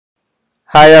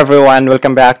Hi everyone,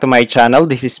 welcome back to my channel.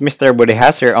 This is Mr.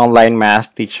 Budihas, your online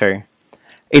math teacher.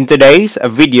 In today's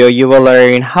video, you will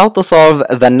learn how to solve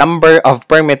the number of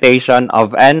permutation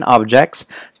of n objects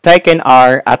taken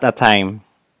R at a time.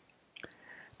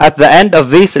 At the end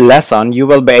of this lesson, you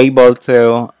will be able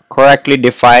to correctly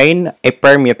define a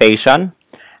permutation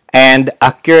and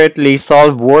accurately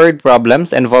solve word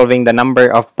problems involving the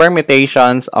number of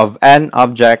permutations of n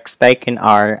objects taken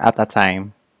R at a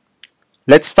time.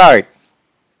 Let's start.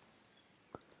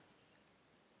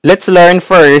 Let's learn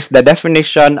first the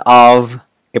definition of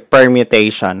a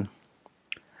permutation.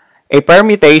 A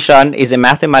permutation is a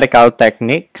mathematical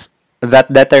technique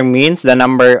that determines the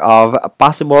number of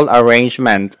possible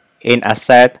arrangements in a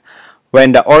set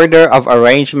when the order of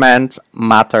arrangements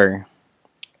matter.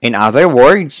 In other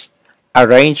words,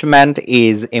 arrangement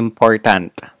is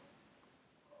important.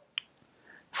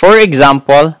 For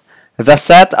example, the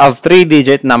set of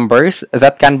three-digit numbers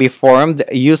that can be formed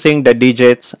using the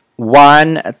digits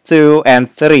 1, 2, and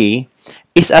 3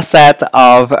 is a set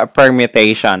of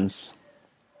permutations.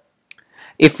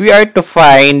 If we are to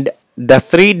find the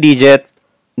three-digit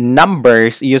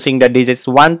numbers using the digits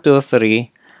 1, 2,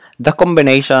 3, the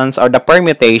combinations or the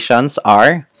permutations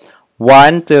are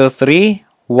 1, 2, 3,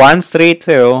 1, 3,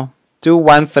 2, 2,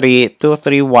 1, 3, 2,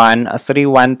 3, 1, 3,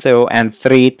 1, 2, and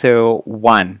 3, 2,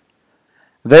 1.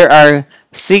 There are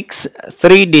 6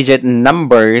 three-digit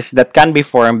numbers that can be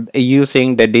formed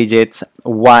using the digits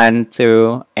 1,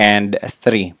 2, and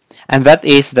 3. And that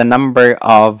is the number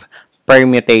of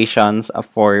permutations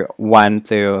for 1,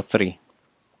 2, 3.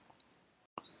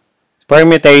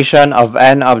 Permutation of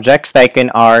n objects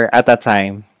taken R at a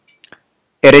time.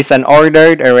 It is an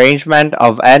ordered arrangement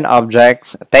of n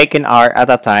objects taken R at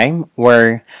a time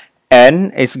where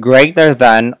n is greater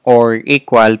than or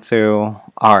equal to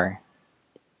R.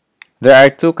 There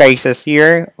are two cases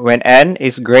here when n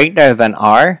is greater than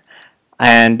R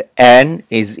and n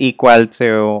is equal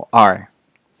to R.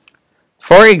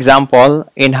 For example,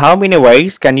 in how many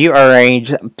ways can you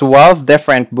arrange 12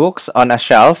 different books on a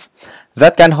shelf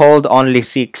that can hold only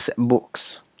 6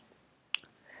 books?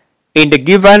 In the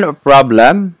given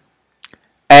problem,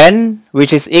 n,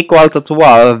 which is equal to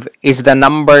 12, is the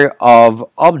number of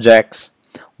objects,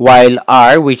 while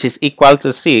R, which is equal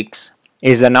to 6,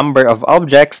 is the number of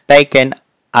objects taken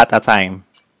at a time.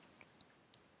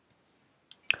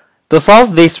 To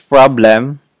solve this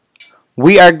problem,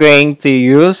 we are going to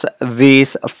use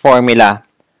this formula.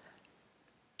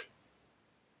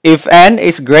 If n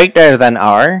is greater than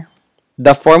R,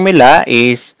 the formula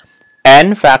is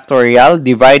n factorial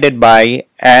divided by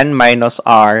n minus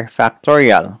R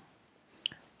factorial.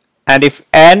 And if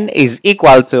n is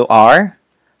equal to R,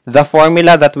 the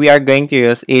formula that we are going to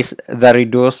use is the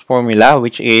reduced formula,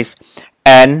 which is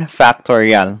n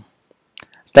factorial.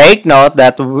 Take note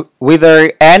that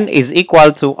whether n is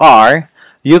equal to R,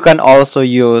 you can also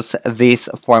use this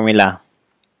formula.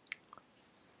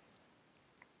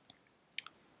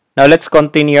 Now let's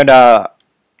continue the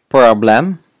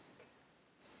problem.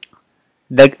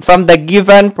 From the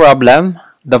given problem,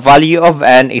 the value of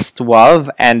n is 12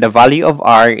 and the value of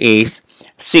R is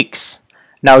 6.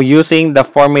 Now, using the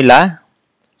formula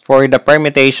for the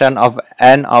permutation of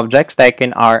n objects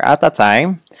taken R at a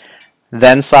time,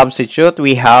 then substitute,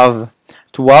 we have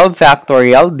 12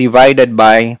 factorial divided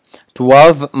by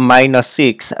 12 minus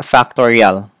 6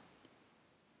 factorial.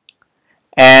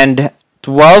 And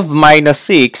 12 minus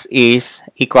 6 is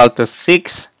equal to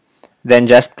 6, then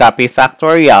just copy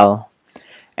factorial.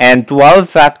 And 12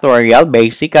 factorial,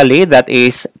 basically, that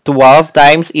is 12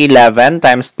 times 11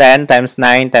 times 10 times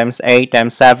 9 times 8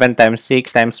 times 7 times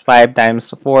 6 times 5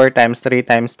 times 4 times 3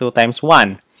 times 2 times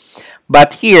 1.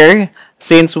 But here,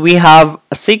 since we have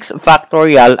 6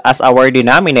 factorial as our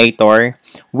denominator,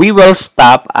 we will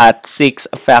stop at 6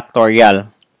 factorial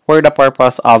for the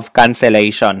purpose of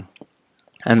cancellation.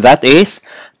 And that is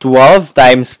 12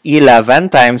 times 11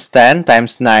 times 10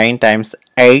 times 9 times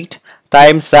 8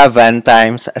 times 7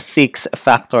 times 6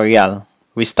 factorial.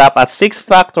 We stop at 6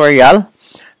 factorial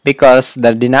because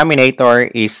the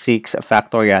denominator is 6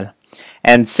 factorial.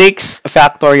 And 6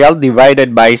 factorial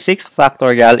divided by 6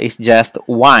 factorial is just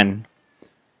 1.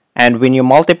 And when you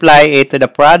multiply it to the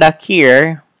product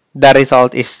here, the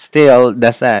result is still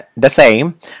the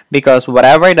same because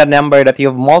whatever the number that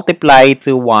you've multiplied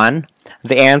to 1,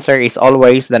 the answer is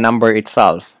always the number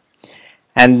itself.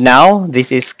 And now, this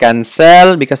is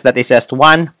cancel because that is just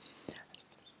 1.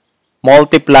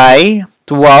 Multiply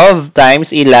 12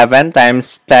 times 11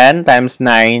 times 10 times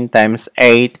 9 times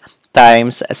 8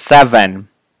 times 7.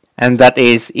 And that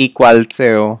is equal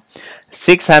to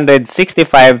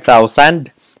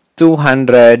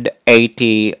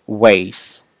 665,280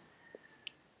 ways.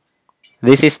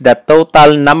 This is the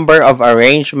total number of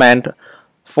arrangement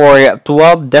for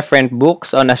 12 different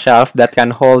books on a shelf that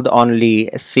can hold only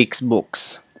 6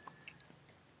 books.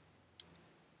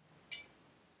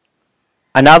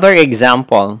 Another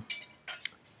example.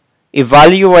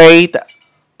 Evaluate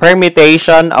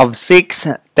permutation of 6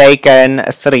 taken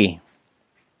 3.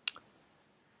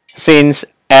 Since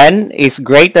n is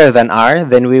greater than r,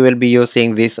 then we will be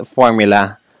using this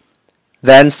formula.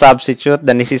 Then substitute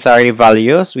the necessary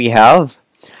values. We have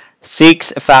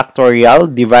 6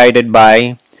 factorial divided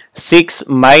by 6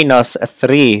 minus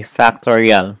 3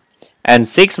 factorial. And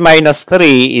 6 minus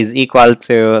 3 is equal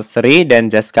to 3, then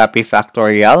just copy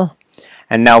factorial.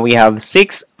 And now we have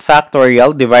 6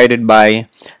 factorial divided by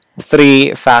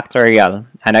 3 factorial.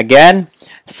 And again,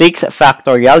 6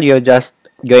 factorial, you're just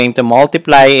going to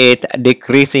multiply it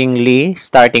decreasingly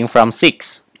starting from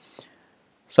 6.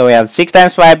 So we have 6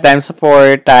 times 5 times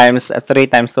 4 times 3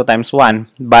 times 2 times 1.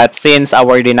 But since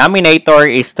our denominator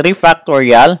is 3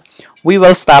 factorial, we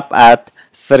will stop at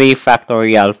 3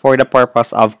 factorial for the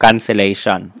purpose of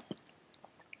cancellation.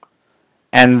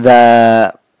 And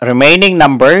the remaining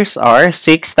numbers are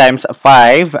 6 times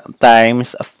 5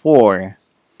 times 4.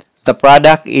 The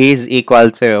product is equal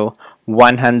to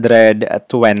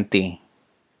 120.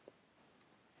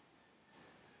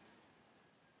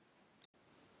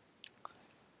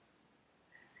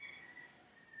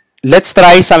 Let's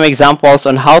try some examples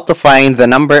on how to find the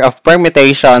number of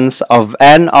permutations of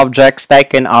n objects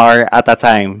taken R at a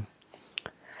time.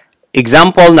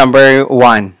 Example number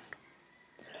 1.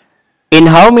 In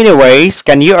how many ways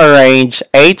can you arrange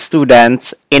 8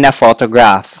 students in a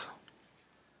photograph?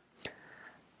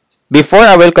 Before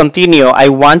I will continue, I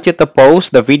want you to pause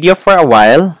the video for a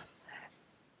while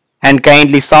and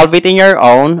kindly solve it in your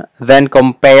own, then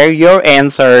compare your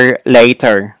answer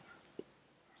later.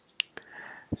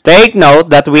 Take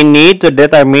note that we need to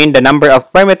determine the number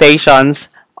of permutations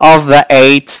of the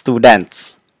 8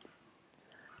 students.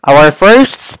 Our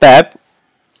first step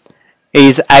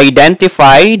is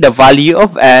identify the value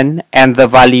of n and the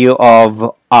value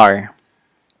of r.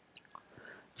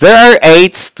 There are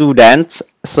 8 students,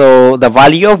 so the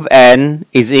value of n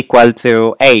is equal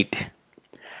to 8.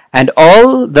 And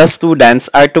all the students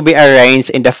are to be arranged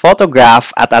in the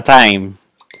photograph at a time.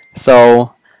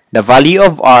 So the value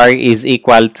of r is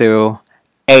equal to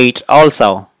 8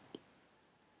 also.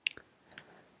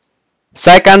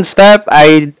 Second step,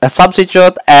 I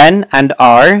substitute n and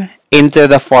r into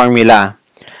the formula.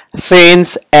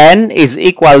 Since n is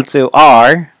equal to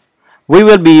r, we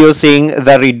will be using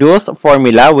the reduced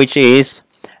formula, which is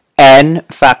n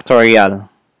factorial.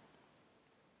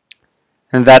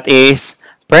 And that is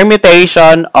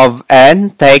permutation of n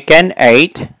taken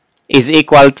 8 is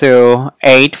equal to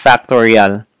 8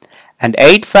 factorial. And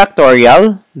 8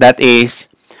 factorial, that is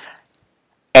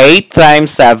 8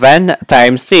 times 7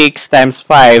 times 6 times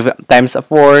 5 times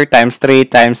 4 times 3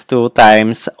 times 2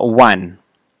 times 1.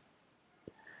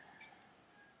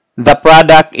 The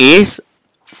product is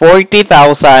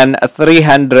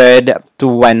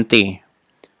 40,320.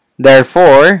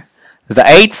 Therefore, the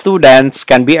 8 students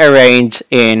can be arranged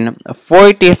in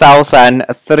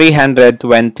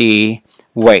 40,320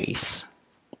 ways.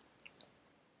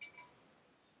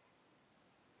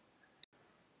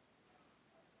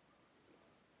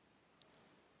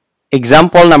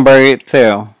 Example number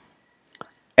 2.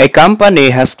 A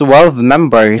company has 12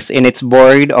 members in its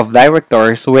board of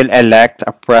directors who will elect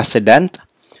a president,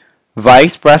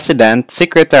 vice president,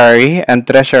 secretary, and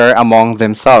treasurer among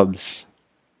themselves.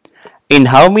 In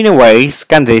how many ways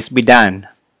can this be done?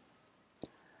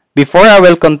 Before I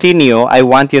will continue, I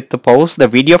want you to pause the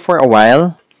video for a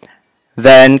while,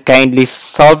 then kindly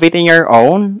solve it in your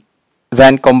own,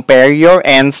 then compare your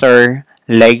answer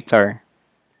later.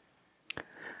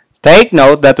 Take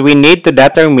note that we need to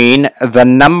determine the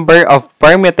number of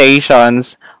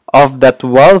permutations of the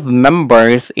 12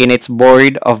 members in its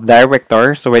board of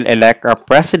directors who will elect a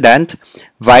president,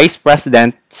 vice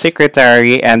president,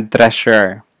 secretary, and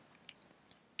treasurer.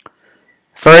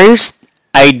 First,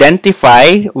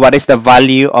 identify what is the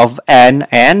value of n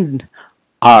and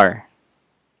r.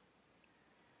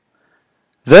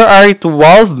 There are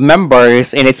 12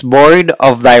 members in its board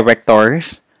of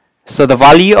directors, so the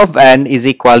value of n is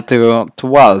equal to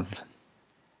 12.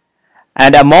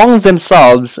 And among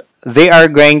themselves, they are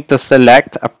going to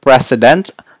select a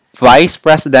president, vice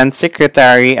president,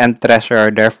 secretary, and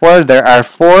treasurer. Therefore, there are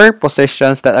 4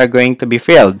 positions that are going to be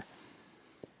filled.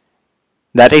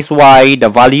 That is why the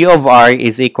value of r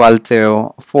is equal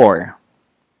to 4.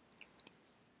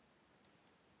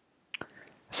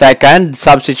 Second,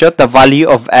 substitute the value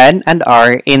of n and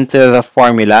r into the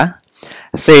formula.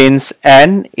 Since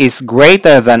n is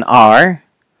greater than r,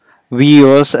 we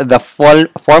use the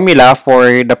formula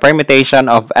for the permutation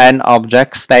of n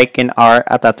objects taken r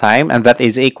at a time, and that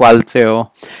is equal to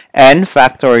n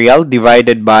factorial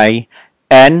divided by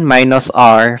n minus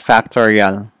r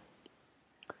factorial.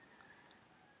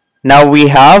 Now we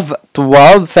have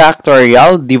 12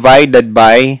 factorial divided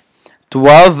by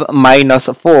 12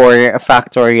 minus 4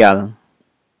 factorial.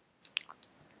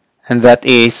 And that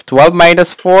is 12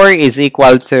 minus 4 is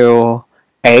equal to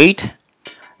 8.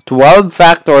 12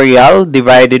 factorial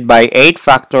divided by 8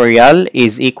 factorial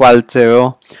is equal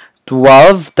to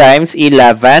 12 times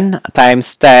 11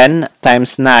 times 10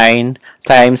 times 9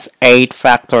 times 8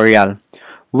 factorial.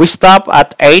 We stop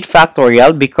at 8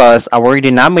 factorial because our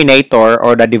denominator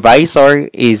or the divisor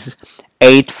is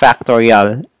 8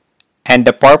 factorial. And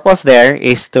the purpose there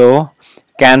is to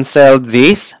cancel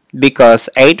this because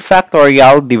 8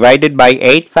 factorial divided by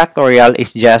 8 factorial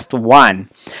is just 1.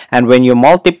 And when you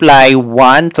multiply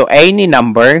 1 to any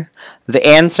number, the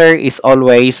answer is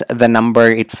always the number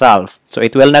itself. So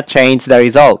it will not change the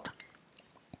result.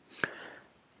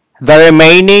 The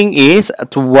remaining is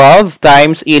 12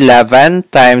 times 11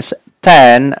 times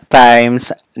 10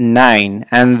 times 9.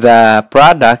 And the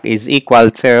product is equal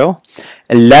to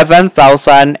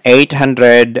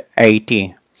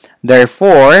 11,880.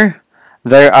 Therefore,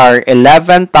 there are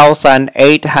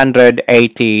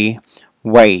 11,880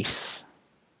 ways.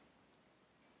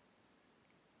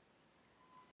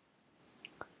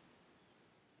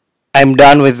 I'm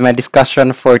done with my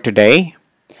discussion for today.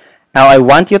 Now I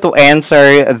want you to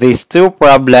answer these two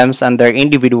problems under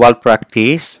individual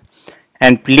practice.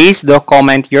 And please do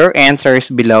comment your answers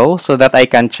below so that I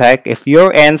can check if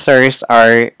your answers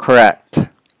are correct.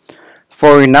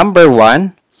 For number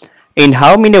 1, in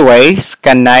how many ways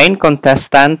can 9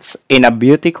 contestants in a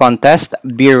beauty contest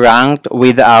be ranked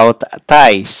without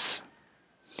ties?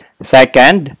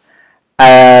 Second,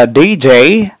 a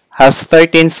DJ has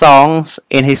 13 songs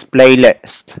in his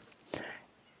playlist.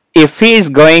 If he is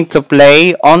going to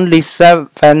play only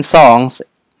 7 songs,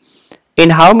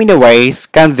 in how many ways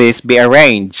can this be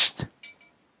arranged?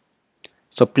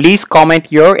 So please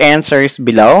comment your answers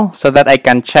below so that I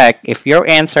can check if your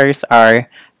answers are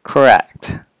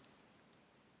correct.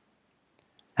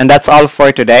 And that's all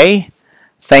for today.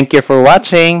 Thank you for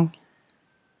watching.